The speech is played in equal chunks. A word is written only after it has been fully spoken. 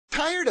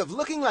Tired of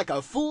looking like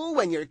a fool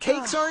when your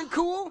cakes aren't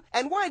cool?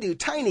 And why do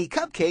tiny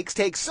cupcakes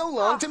take so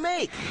long to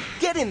make?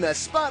 Get in the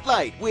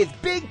spotlight with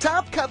Big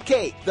Top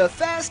Cupcake, the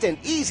fast and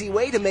easy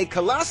way to make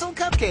colossal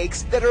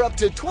cupcakes that are up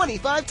to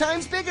 25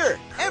 times bigger.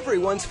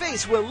 Everyone's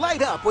face will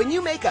light up when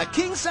you make a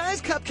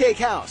king-size cupcake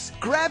house.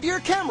 Grab your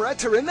camera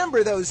to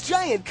remember those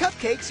giant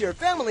cupcakes your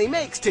family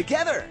makes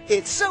together.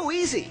 It's so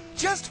easy.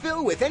 Just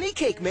fill with any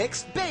cake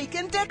mix, bake,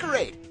 and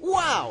decorate.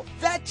 Wow,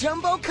 that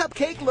jumbo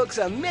cupcake looks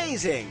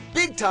amazing.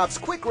 Big Top's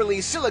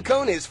quick-release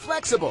silicone is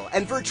flexible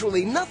and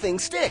virtually nothing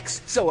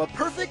sticks, so a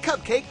perfect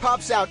cupcake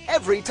pops out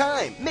every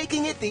time,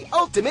 making it the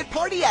ultimate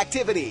party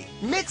activity.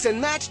 Mix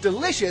and match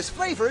delicious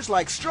flavors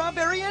like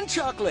strawberry and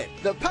chocolate.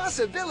 The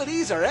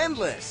possibilities are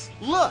endless.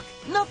 Look,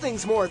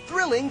 nothing's more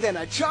thrilling than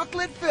a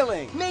chocolate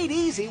filling, made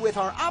easy with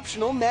our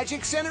optional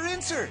Magic Center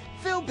insert.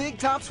 Fill Big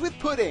Tops with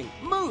pudding,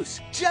 mousse,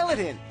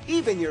 gelatin,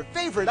 even your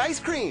favorite ice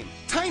cream.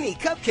 Tiny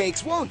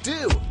cupcakes won't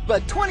do,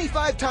 but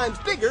 25 times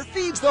bigger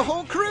feeds the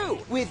whole crew.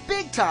 With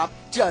Big Top,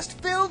 just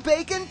fill,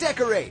 bake, and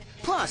decorate.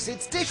 Plus,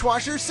 it's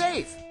dishwasher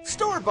safe.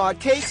 Store-bought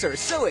cakes are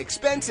so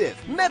expensive.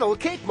 Metal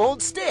cake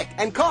molds stick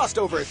and cost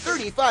over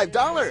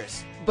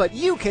 $35. But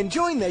you can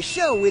join the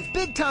show with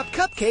Big Top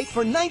Cupcake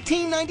for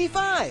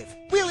 $19.95.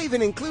 We'll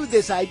even include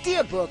this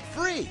idea book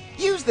free.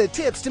 Use the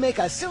tips to make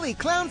a silly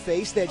clown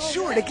face that's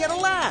sure to get a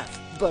laugh.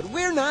 But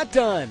we're not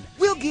done.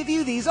 We'll give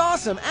you these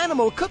awesome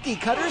animal cookie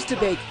cutters to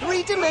bake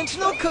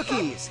three-dimensional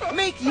cookies.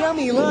 Make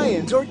yummy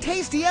lions or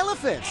tasty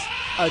elephants.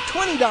 A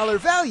 $20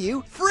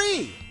 value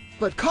free.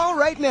 But call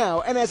right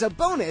now, and as a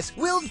bonus,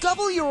 we'll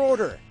double your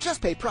order.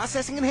 Just pay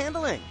processing and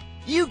handling.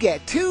 You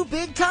get 2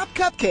 Big Top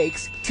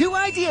Cupcakes, 2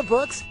 idea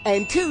books,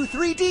 and 2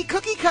 3D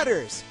cookie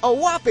cutters. A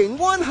whopping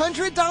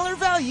 $100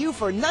 value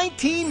for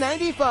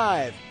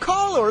 $19.95.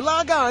 Call or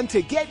log on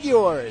to get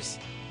yours.